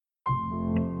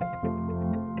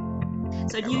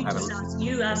So you We'll just ask,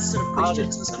 you ask sort of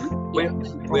questions or something?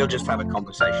 we'll just have a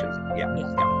conversation. Yeah.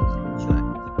 Sure.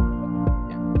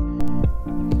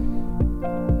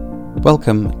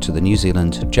 Welcome to the New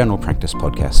Zealand General Practice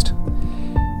Podcast.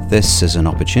 This is an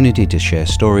opportunity to share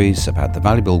stories about the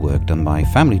valuable work done by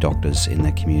family doctors in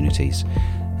their communities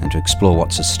and to explore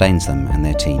what sustains them and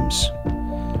their teams.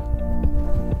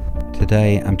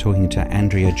 Today I'm talking to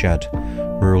Andrea Judd,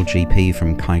 Rural GP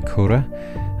from Kaikoura,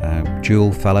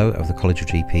 dual Fellow of the College of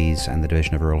GPs and the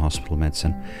Division of Rural Hospital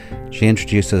Medicine. She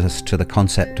introduces us to the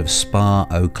concept of Spa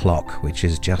O'Clock, which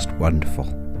is just wonderful.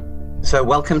 So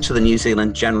welcome to the New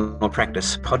Zealand General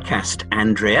Practice Podcast,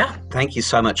 Andrea. Thank you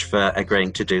so much for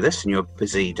agreeing to do this in your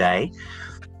busy day.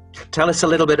 Tell us a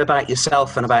little bit about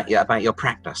yourself and about your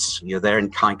practice. You're there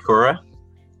in Kaikoura.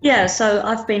 Yeah, so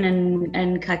I've been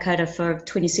in Kaikoura for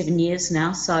 27 years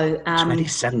now. So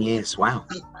 27 years, wow.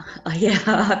 Yeah,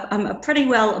 I'm pretty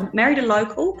well married a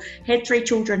local, had 3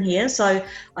 children here. So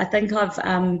I think I've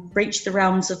reached the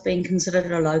realms of being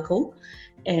considered a local.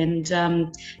 And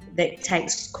that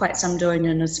takes quite some doing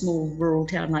in a small rural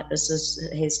town like this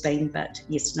has been. But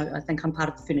yes, no, I think I'm part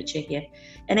of the furniture here.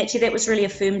 And actually that was really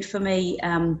affirmed for me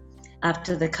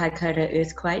after the Kaikoura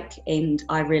earthquake, and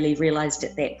I really realised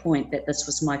at that point that this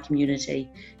was my community,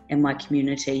 and my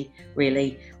community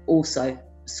really also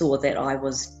saw that I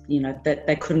was, that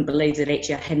they couldn't believe that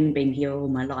actually I hadn't been here all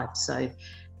my life. So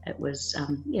it was,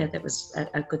 that was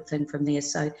a good thing from there.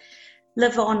 So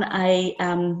live on a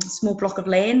small block of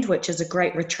land, which is a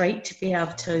great retreat to be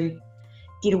able to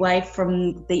get away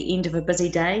from the end of a busy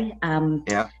day.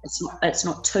 It's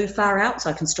not too far out, so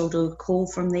I can still do a call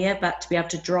from there, but to be able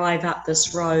to drive up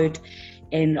this road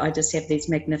and I just have these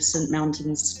magnificent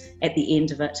mountains at the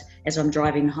end of it as I'm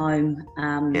driving home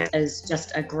is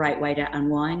just a great way to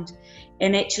unwind.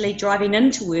 And actually driving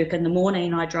into work in the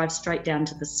morning, I drive straight down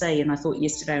to the sea, and I thought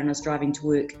yesterday when I was driving to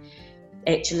work,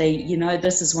 actually,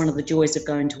 this is one of the joys of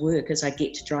going to work, is I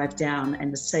get to drive down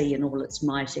and the sea in all its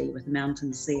mighty with the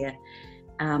mountains there.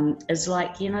 Is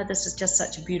like, this is just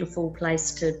such a beautiful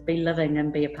place to be living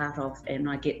and be a part of, and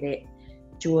I get that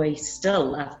joy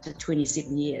still after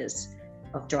 27 years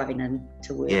of driving in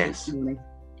to work. Yes.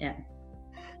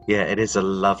 Yeah, it is a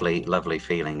lovely, lovely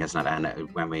feeling, isn't it?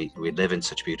 And when we live in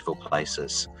such beautiful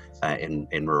places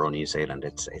in rural New Zealand,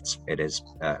 it is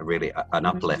really an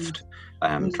uplift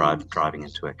driving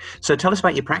into it. So tell us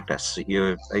about your practice.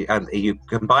 You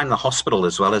combine the hospital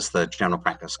as well as the general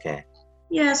practice care.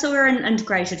 Yeah, so we're an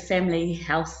integrated family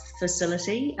health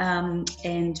facility,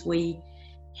 and we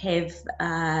have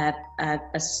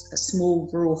a small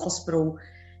rural hospital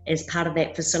as part of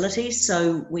that facility.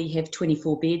 So we have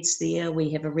 24 beds there. We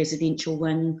have a residential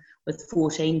wing with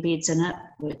 14 beds in it,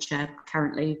 which are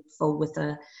currently full with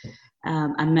a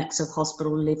mix of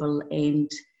hospital level and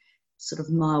sort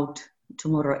of mild to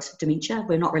moderate dementia.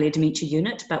 We're not really a dementia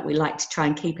unit, but we like to try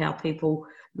and keep our people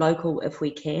local if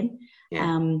we can.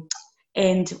 Yeah.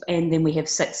 And then we have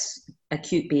 6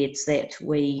 acute beds that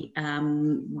we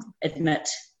admit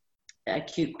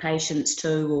acute patients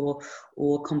to,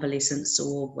 or convalescents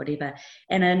or whatever.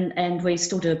 And we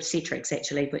still do obstetrics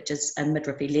actually, which is a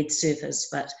midwifery-led service,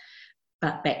 but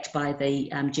backed by the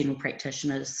general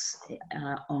practitioners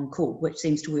on call, which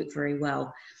seems to work very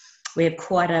well. We have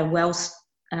quite a well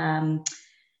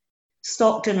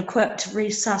stocked and equipped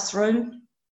resus room.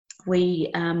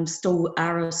 We still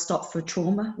are a stop for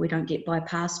trauma. We don't get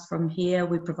bypassed from here.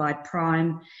 We provide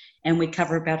prime, and we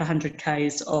cover about 100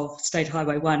 k's of State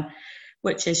Highway 1,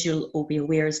 which, as you'll all be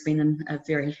aware, has been in a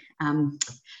very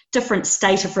different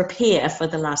state of repair for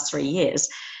the last 3 years.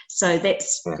 So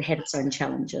that's had its own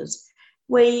challenges.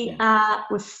 We're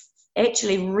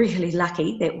actually really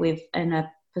lucky that we're in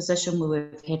a position where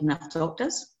we've had enough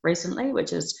doctors recently,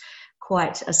 which is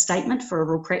quite a statement for a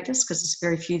rural practice, because there's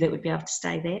very few that would be able to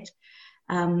stay that,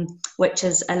 which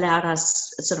has allowed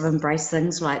us to sort of embrace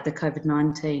things like the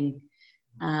COVID-19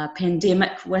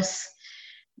 pandemic with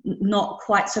not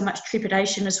quite so much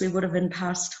trepidation as we would have in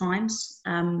past times.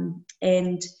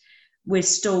 And we're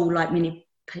still, like many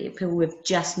people, we've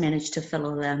just managed to fill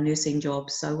all our nursing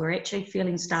jobs. So we're actually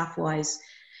feeling staff-wise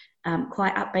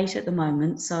quite upbeat at the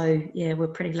moment. So yeah, we're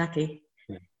pretty lucky.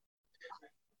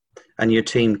 And your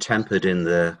team tempered in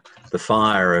the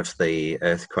fire of the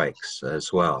earthquakes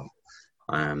as well.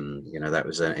 That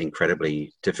was an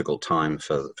incredibly difficult time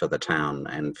for the town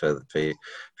and for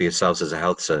yourselves as a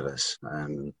health service.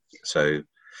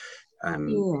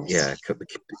 Yes.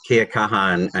 Kia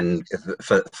kaha and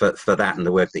for that and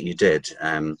the work that you did.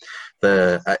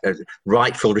 The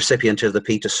rightful recipient of the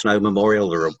Peter Snow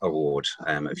Memorial Award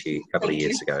a couple of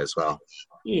years ago as well.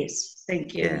 Yes,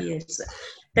 thank you. Yeah. Yes.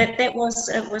 That was,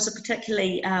 it was a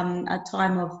particularly a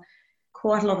time of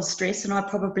quite a lot of stress, and I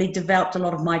probably developed a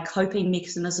lot of my coping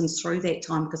mechanisms through that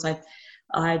time, because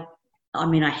I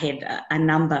mean, I had a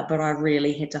number, but I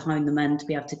really had to hone them in to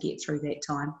be able to get through that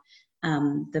time.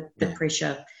 The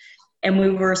pressure. And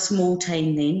we were a small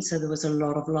team then, so there was a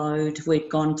lot of load. We'd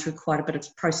gone through quite a bit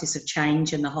of process of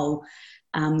change and the whole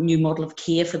new model of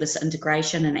care for this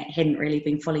integration, and it hadn't really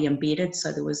been fully embedded.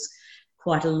 So there was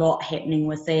quite a lot happening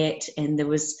with that, and there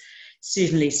was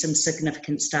certainly some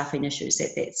significant staffing issues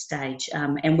at that stage.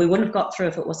 And we wouldn't have got through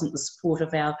if it wasn't the support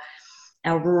of our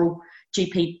rural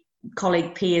GP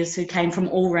colleague peers who came from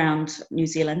all around New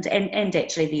Zealand, and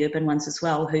actually the urban ones as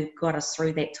well, who got us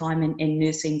through that time, and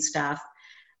nursing staff.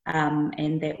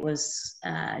 And that was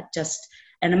just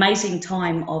an amazing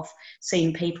time of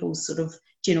seeing people's sort of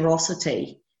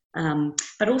generosity,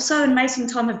 but also an amazing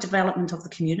time of development of the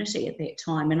community at that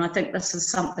time. And I think this is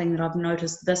something that I've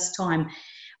noticed this time.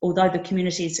 Although the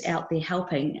community is out there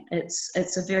helping,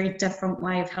 it's a very different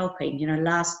way of helping. You know,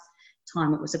 last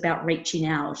time it was about reaching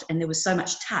out, and there was so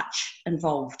much touch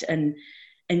involved in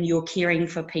your caring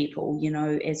for people. You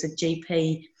know, as a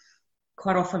GP,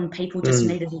 quite often people just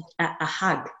needed a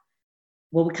hug.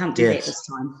 Well, we can't do that this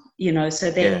time, you know,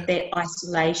 so that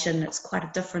isolation, it's quite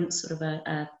a different sort of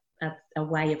a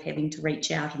way of having to reach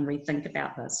out and rethink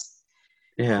about this.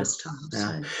 This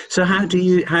time. So how do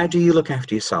you look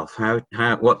after yourself?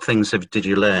 What things did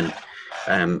you learn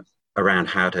around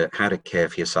how to care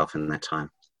for yourself in that time?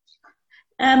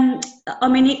 I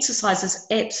mean, exercise is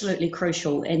absolutely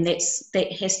crucial, and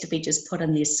that has to be just put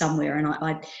in there somewhere. And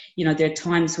I, you know, there are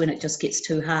times when it just gets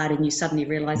too hard, and you suddenly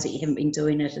realise that you haven't been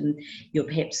doing it, and you're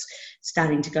perhaps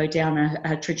starting to go down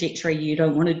a trajectory you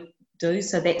don't want to do.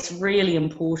 So that's really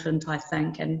important, I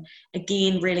think. And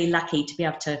again, really lucky to be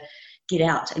able to get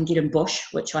out and get in bush,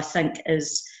 which I think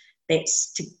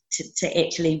that's to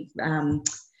actually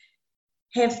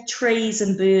have trees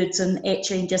and birds, and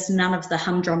actually just none of the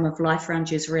humdrum of life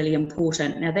around you is really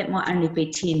important. Now, that might only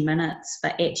be 10 minutes,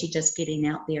 but actually just getting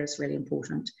out there is really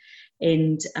important.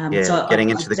 And so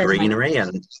getting into the greenery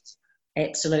and...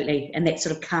 Absolutely. And that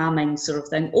sort of calming sort of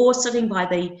thing. Or sitting by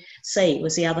the sea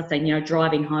was the other thing, you know,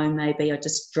 driving home maybe, I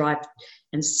just drive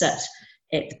and sit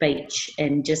at the beach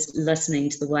and just listening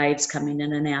to the waves coming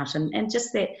in and out, and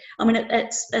just that. I mean,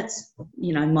 it's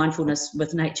you know, mindfulness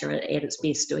with nature at its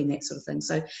best, doing that sort of thing.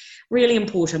 So really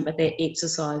important, but that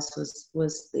exercise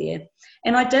was there.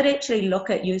 And I did actually look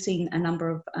at using a number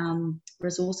of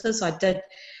resources. I did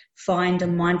find a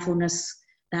mindfulness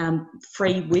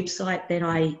free website that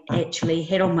I actually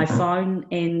had on my phone,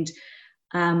 and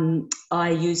I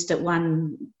used it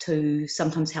to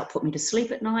sometimes help put me to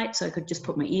sleep at night, so I could just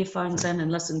put my earphones in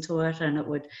and listen to it, and it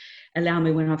would allow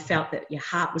me, when I felt that your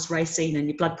heart was racing and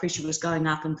your blood pressure was going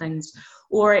up and things.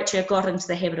 Or actually I got into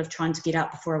the habit of trying to get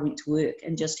up before I went to work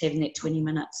and just having that 20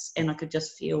 minutes, and I could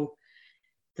just feel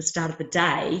the start of the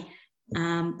day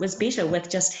was better with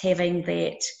just having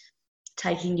that,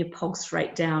 taking your pulse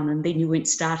rate down, and then you weren't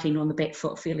starting on the back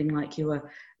foot feeling like you were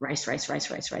race.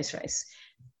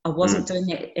 I wasn't doing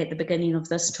that at the beginning of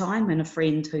this time, and a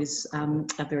friend who's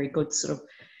a very good sort of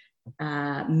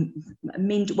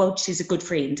well, she's a good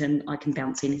friend, and I can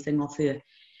bounce anything off her,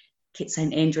 kept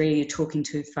saying, Andrea, you're talking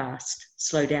too fast,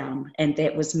 slow down. And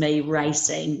that was me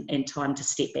racing, and time to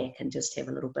step back and just have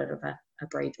a little bit of a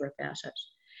breather about it.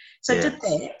 So I did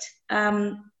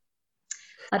that.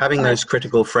 Having those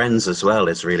critical friends as well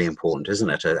is really important, isn't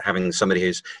it? Having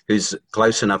somebody who's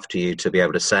close enough to you to be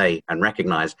able to say and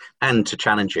recognise, and to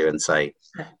challenge you and say,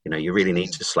 you know, you really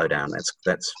need to slow down.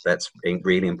 That's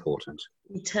really important.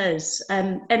 It is,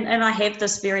 and I have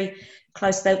this very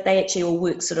close. They actually all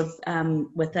work sort of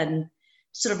within,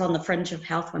 sort of on the fringe of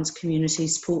health. One's community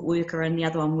support worker, and the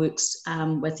other one works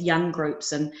with young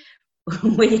groups, and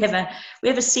we have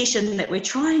a session that we're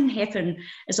trying to happen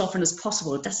as often as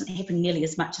possible. It doesn't happen nearly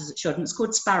as much as it should, and it's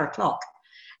called Spa O'Clock,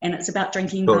 and it's about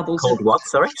drinking bubbles. Called what?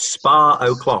 Sorry, Spa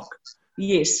O'Clock.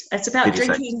 Yes, it's about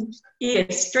drinking.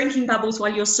 Yes, drinking bubbles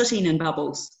while you're sitting in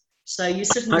bubbles. So you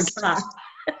sit in the spa,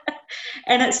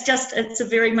 and it's a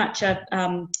very much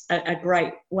a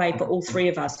great way for all three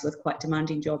of us with quite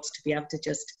demanding jobs to be able to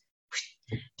just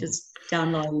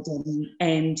download,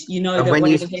 and you know that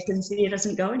whatever happens there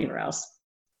doesn't go anywhere else.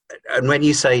 And when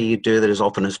you say you do that as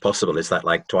often as possible, is that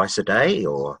like twice a day,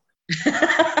 or?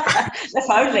 If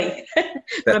only.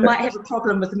 But I might have a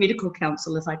problem with the medical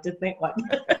council if I did that one.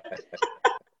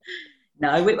 No,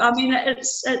 I mean,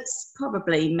 it's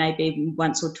probably maybe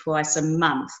once or twice a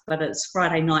month, but it's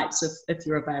Friday nights if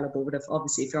you're available. But if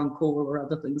you're on call or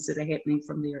other things that are happening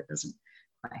from there, it doesn't.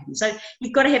 So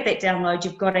you've got to have that download,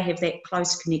 you've got to have that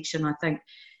close connection, I think,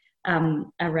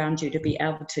 around you to be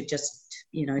able to just,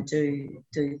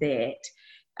 do that.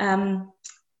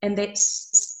 And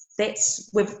that's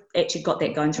we've actually got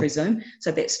that going through Zoom,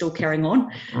 so that's still carrying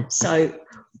on. So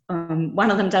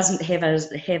one of them doesn't have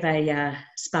a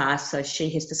spa, so she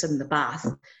has to sit in the bath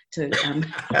to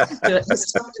do it.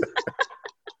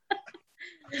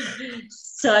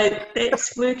 So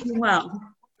that's working well.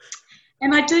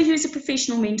 And I do use a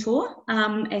professional mentor,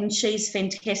 and she's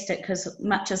fantastic, because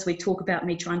much as we talk about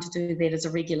me trying to do that as a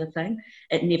regular thing,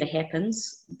 it never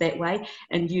happens that way.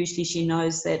 And usually she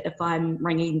knows that if I'm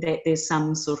ringing, that there's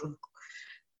some sort of,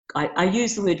 I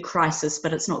use the word crisis,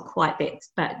 but it's not quite that,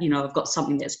 but I've got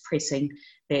something that's pressing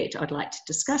that I'd like to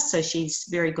discuss. So she's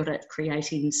very good at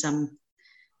creating some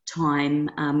time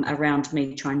around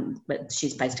me but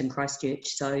she's based in Christchurch,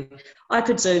 so I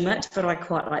could Zoom it, but I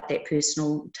quite like that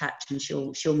personal touch, and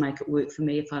she'll make it work for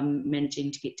me if I'm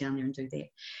managing to get down there and do that.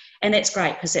 And that's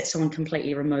great, because that's someone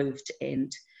completely removed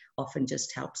and often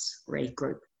just helps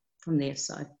regroup from there.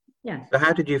 So yeah. So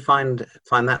how did you find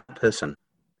that person?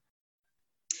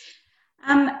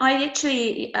 I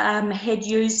actually had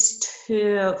used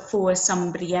her for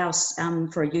somebody else,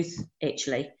 for a youth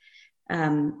actually,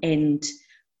 and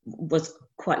was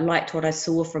quite liked what I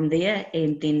saw from there,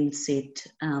 and then said,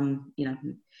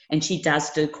 and she does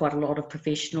do quite a lot of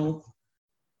professional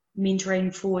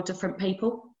mentoring for different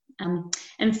people.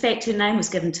 In fact, her name was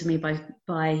given to me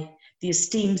by the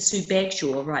esteemed Sue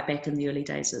Bagshaw right back in the early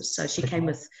days. So she came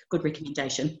with good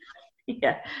recommendation.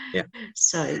 Yeah.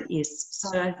 So yes,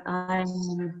 so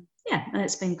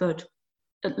it's been good.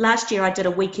 But last year I did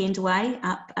a weekend away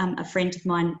up. A friend of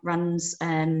mine runs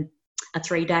a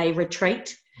 3-day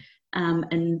retreat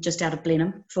and just out of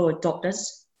Blenheim for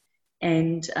doctors,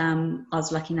 and I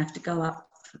was lucky enough to go up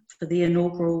for the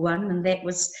inaugural one, and that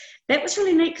was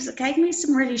really neat, because it gave me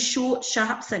some really short,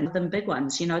 sharp things than big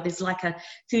ones. There's like a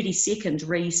 30-second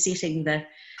resetting the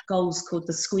goals called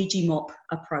the squeegee mop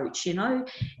approach,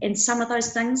 and some of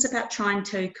those things about trying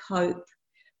to cope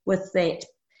with that.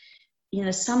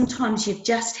 Sometimes you've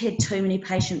just had too many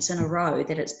patients in a row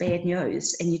that it's bad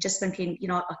news, and you're just thinking,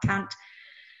 I can't.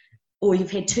 Or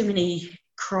you've had too many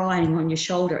crying on your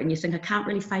shoulder, and you think, I can't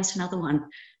really face another one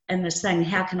in this thing.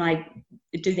 How can I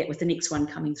do that with the next one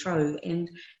coming through? And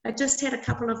I just had a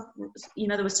couple of,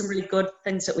 there were some really good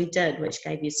things that we did, which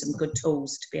gave you some good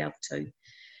tools to be able to.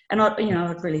 And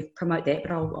I'd really promote that,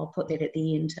 but I'll put that at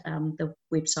the end, the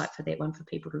website for that one for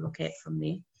people to look at from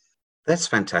there. That's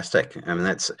fantastic. I mean,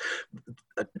 that's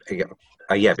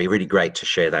it'd be really great to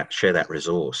share that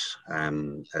resource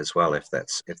as well, if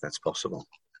that's possible.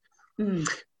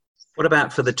 What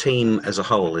about for the team as a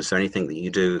whole? Is there anything that you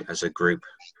do as a group?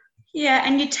 Yeah,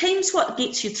 and your team's what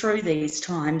gets you through these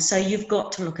times. So you've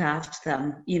got to look after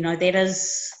them. That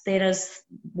is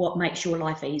what makes your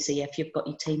life easy if you've got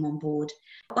your team on board.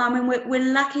 I mean,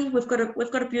 we're lucky. We've got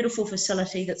a beautiful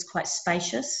facility that's quite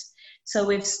spacious. So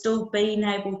we've still been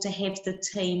able to have the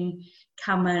team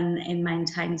come in and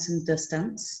maintain some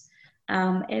distance.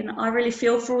 And I really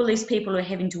feel for all these people who are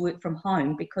having to work from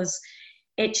home, because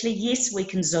actually, yes, we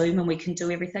can Zoom and we can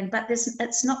do everything, but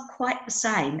it's not quite the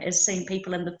same as seeing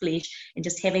people in the flesh and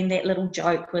just having that little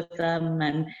joke with them.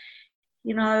 And,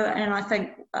 and I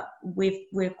think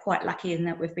we're quite lucky in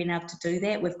that we've been able to do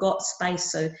that. We've got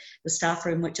space, so the staff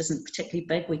room, which isn't particularly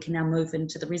big, we can now move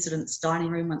into the residents' dining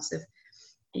room once they've,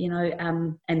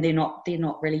 and they're not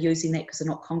really using that because they're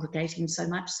not congregating so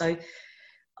much. So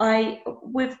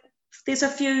there's a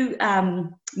few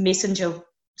messenger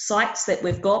sites that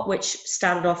we've got, which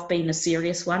started off being a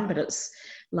serious one, but it's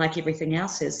like everything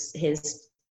else has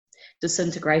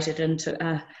disintegrated into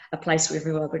a place where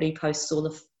everybody posts all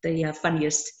the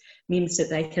funniest memes that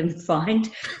they can find,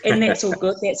 and that's all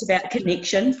good. That's about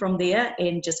connection from there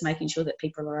and just making sure that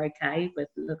people are okay with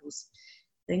little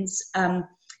things.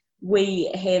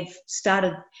 We have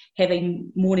started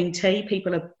having morning tea.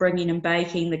 People are bringing and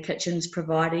baking, the kitchen's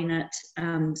providing it.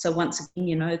 So once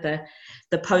again,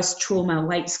 the post-trauma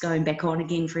weight's going back on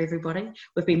again for everybody.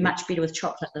 We've been much better with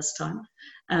chocolate this time.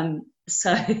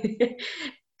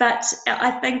 But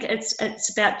I think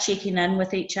it's about checking in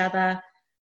with each other.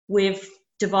 We've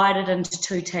divided into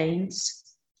 2 teams,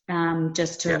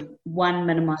 just to, one,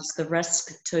 minimise the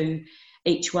risk to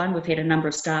each one. We've had a number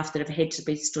of staff that have had to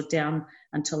be stood down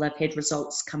until they've had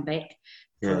results come back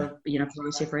for a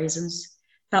variety of reasons.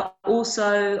 But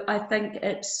also, I think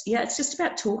it's just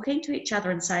about talking to each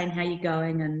other and saying how you're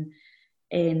going,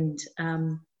 and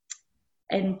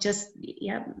just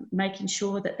making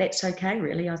sure that that's okay.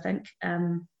 Really, I think,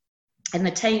 and the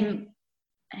team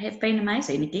have been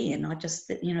amazing. Again, I just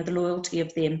the loyalty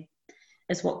of them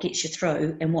is what gets you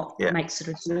through and what makes it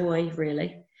a joy,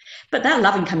 really. But they're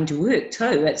loving coming to work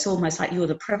too. It's almost like you're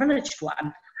the privileged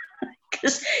one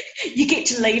because you get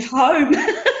to leave home.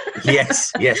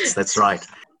 Yes, that's right.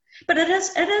 But it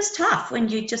is tough when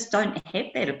you just don't have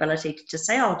that ability to just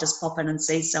say, "Oh, I'll just pop in and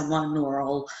see someone," or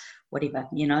 "I'll whatever,"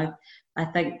 you know. I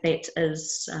think that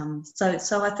is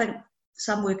so I think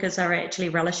some workers are actually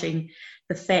relishing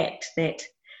the fact that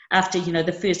after, you know,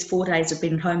 the first 4 days of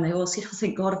being home, they all said, "Oh,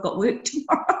 thank God I've got work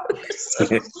tomorrow."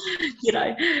 So, you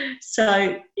know,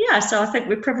 so I think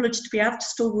we're privileged to be able to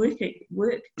still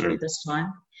work through this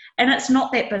time. And it's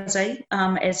not that busy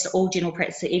as all general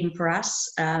practice, even for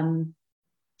us.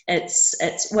 It's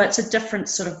a different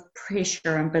sort of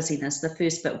pressure and busyness. The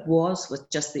first bit was with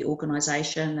just the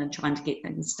organisation and trying to get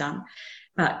things done,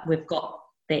 but we've got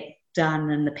that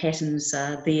done and the patterns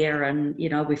are there, and you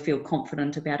know, we feel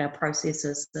confident about our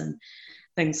processes and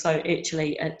things. So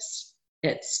actually,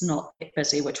 it's not that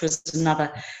busy, which was another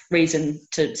reason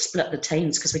to split the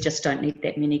teams, because we just don't need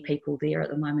that many people there at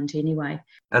the moment anyway.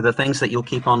 Are there things that you'll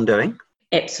keep on doing?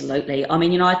 Absolutely. I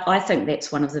mean, you know, I think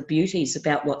that's one of the beauties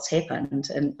about what's happened.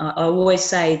 And I always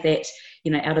say that,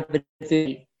 you know, out of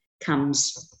adversity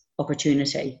comes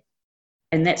opportunity.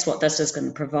 And that's what this is going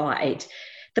to provide.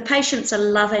 The patients are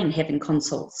loving having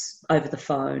consults over the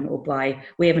phone or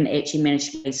we haven't actually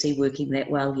managed to see working that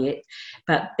well yet,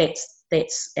 but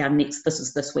that's our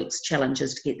this week's challenge,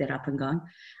 is to get that up and going.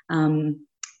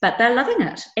 But they're loving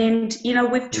it. And, you know,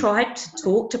 we've tried to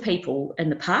talk to people in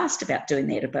the past about doing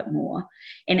that a bit more,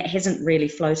 and it hasn't really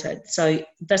floated. So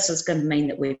this is going to mean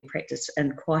that we practice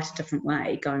in quite a different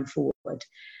way going forward.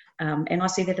 And I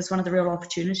see that as one of the real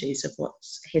opportunities of what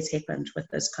has happened with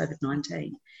this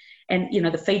COVID-19. And, you know,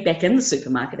 the feedback in the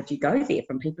supermarket, if you go there,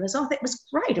 from people is, "Oh, that was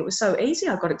great. It was so easy.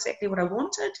 I got exactly what I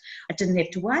wanted. I didn't have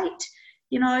to wait,"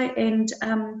 you know, and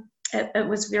it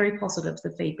was very positive, the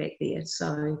feedback there.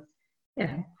 So,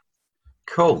 yeah.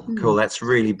 Cool. That's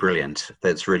really brilliant.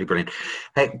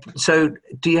 Hey, so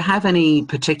do you have any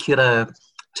particular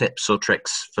tips or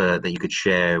tricks that you could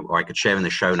share, or I could share in the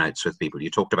show notes with people? You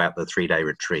talked about the 3-day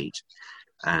retreat.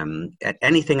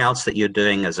 Anything else that you're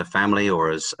doing as a family or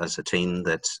as a team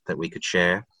that we could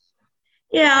share?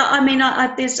 Yeah, I mean,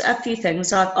 there's a few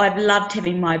things. I've loved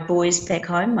having my boys back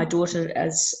home. My daughter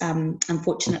is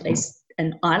unfortunately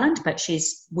in Ireland, but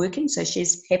she's working, so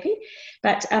she's happy.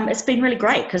 But it's been really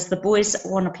great because the boys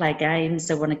want to play games.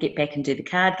 They want to get back and do the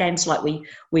card games like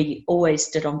we always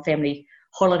did on family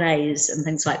holidays and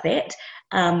things like that.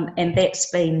 And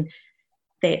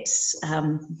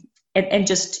and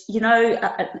just, you know,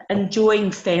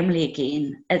 enjoying family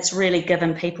again. It's really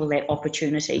given people that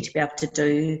opportunity to be able to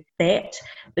do that.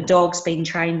 The dog's been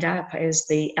trained up as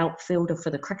the outfielder for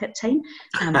the cricket team,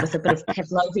 with a bit of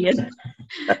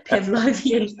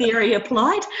Pavlovian theory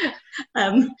applied.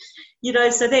 You know,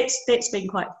 so that's been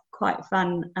quite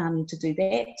fun to do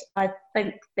that. I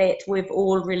think that we've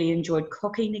all really enjoyed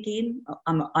cooking again.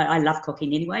 I love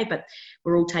cooking anyway, but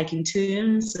we're all taking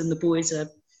turns, and the boys are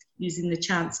using the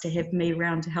chance to have me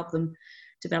around to help them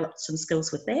develop some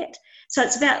skills with that. So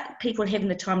it's about people having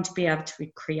the time to be able to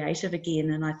be creative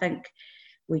again. And I think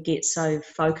we get so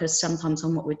focused sometimes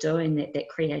on what we're doing that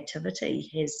creativity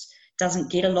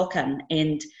doesn't get a look in.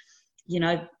 And, you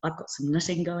know, I've got some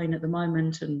knitting going at the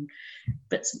moment and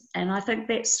I think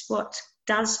that's what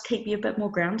does keep you a bit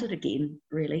more grounded again,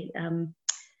 really.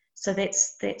 So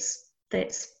that's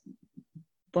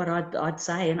what I'd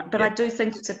say. But I do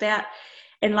think it's about,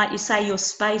 and like you say, your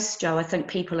space, Joe, I think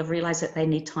people have realised that they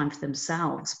need time for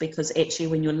themselves, because actually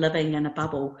when you're living in a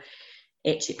bubble,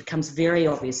 actually it becomes very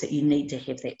obvious that you need to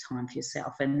have that time for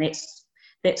yourself. And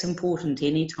that's important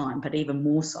any time, but even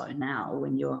more so now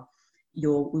when your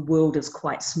world is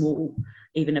quite small.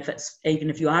 Even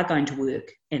if you are going to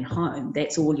work and home,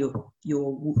 that's all your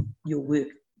work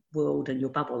world and your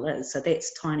bubble is. So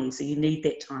that's tiny. So you need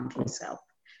that time for yourself.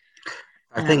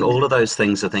 I think all of those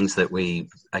things are things that we,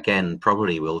 again,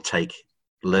 probably will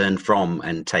learn from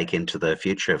and take into the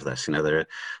future of this. You know, there are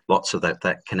lots of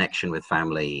that connection with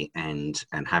family and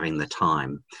having the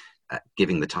time,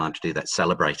 giving the time to do that,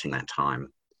 celebrating that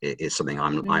time is something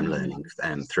I'm learning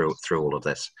through all of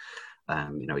this.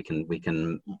 You know, we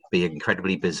can be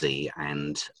incredibly busy,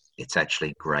 and it's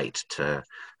actually great to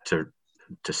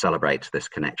celebrate this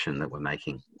connection that we're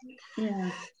making.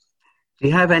 Yeah. Do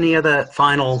you have any other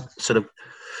final sort of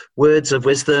words of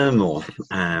wisdom or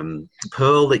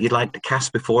pearl that you'd like to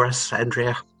cast before us,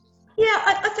 Andrea? Yeah,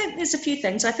 I think there's a few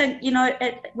things. I think, you know,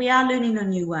 we are learning a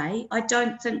new way. I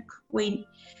don't think we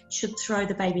should throw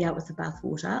the baby out with the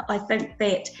bathwater. I think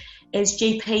that as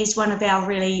GPs, one of our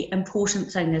really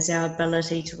important things is our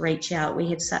ability to reach out. We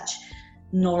have such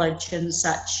knowledge and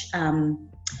such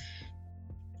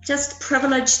just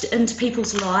privileged into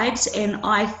people's lives, and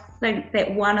I think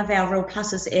that one of our real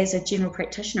pluses as a general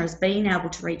practitioner is being able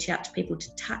to reach out to people,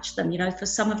 to touch them. For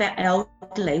some of our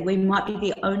elderly, we might be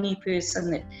the only person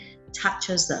that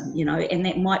touches them, and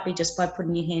that might be just by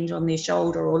putting your hand on their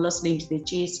shoulder or listening to their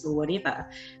chest or whatever.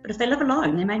 But if they live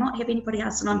alone, they may not have anybody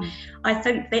else. And I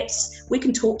think we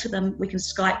can talk to them, we can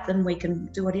Skype them, we can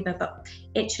do whatever, but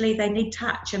actually they need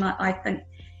touch. And I think,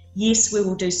 yes, we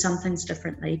will do some things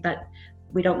differently, but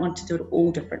we don't want to do it all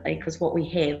differently, because what we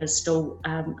have is still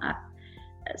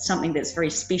something that's very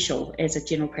special as a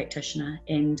general practitioner.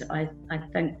 And I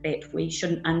think that we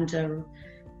shouldn't undervalue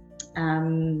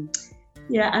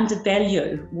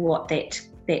what that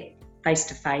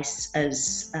face-to-face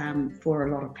is for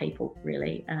a lot of people,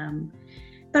 really.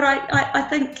 But I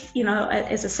think,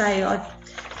 as I say, out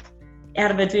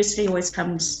of adversity always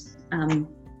comes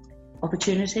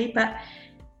opportunity. But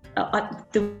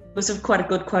there was quite a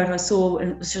good quote I saw,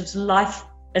 and it was just, life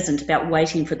isn't about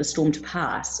waiting for the storm to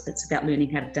pass, it's about learning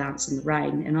how to dance in the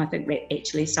rain. And I think that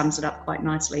actually sums it up quite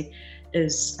nicely,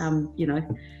 is,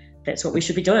 that's what we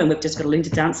should be doing. We've just got to learn to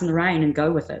dance in the rain and go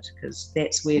with it, because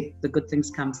that's where the good things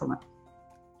come from it.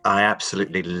 I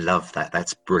absolutely love that.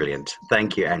 That's brilliant.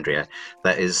 Thank you, Andrea.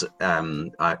 That is,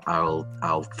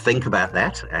 I'll think about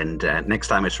that, and next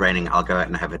time it's raining, I'll go out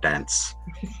and have a dance.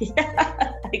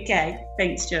 Okay,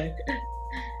 thanks, Joe.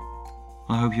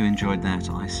 I hope you enjoyed that.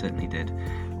 I certainly did.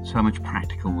 So much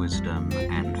practical wisdom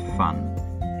and fun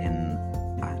in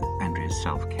Andrea's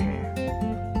self-care.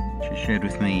 She shared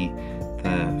with me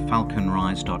the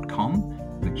falconrise.com,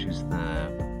 which is the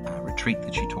retreat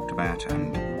that she talked about,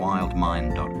 and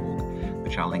wildmind.org,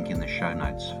 which I'll link in the show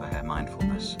notes for her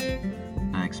mindfulness.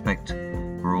 I expect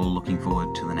we're all looking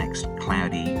forward to the next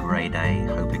cloudy, grey day,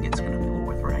 hoping it's going to pour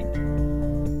with rain.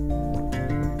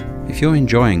 If you're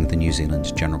enjoying the New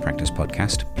Zealand General Practice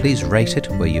podcast, please rate it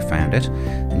where you found it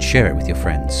and share it with your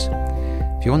friends.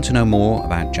 If you want to know more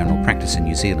about general practice in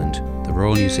New Zealand, the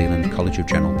Royal New Zealand College of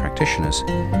General Practitioners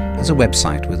has a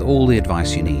website with all the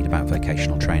advice you need about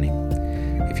vocational training.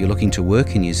 If you're looking to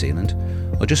work in New Zealand,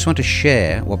 or just want to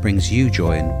share what brings you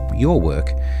joy in your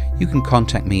work, you can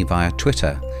contact me via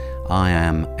Twitter. I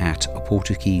am at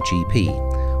 @AportugueGP,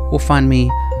 or find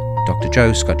me, Dr.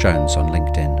 Joe Scott Jones, on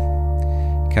LinkedIn.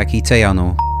 Ka kite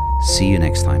anō. See you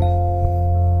next time.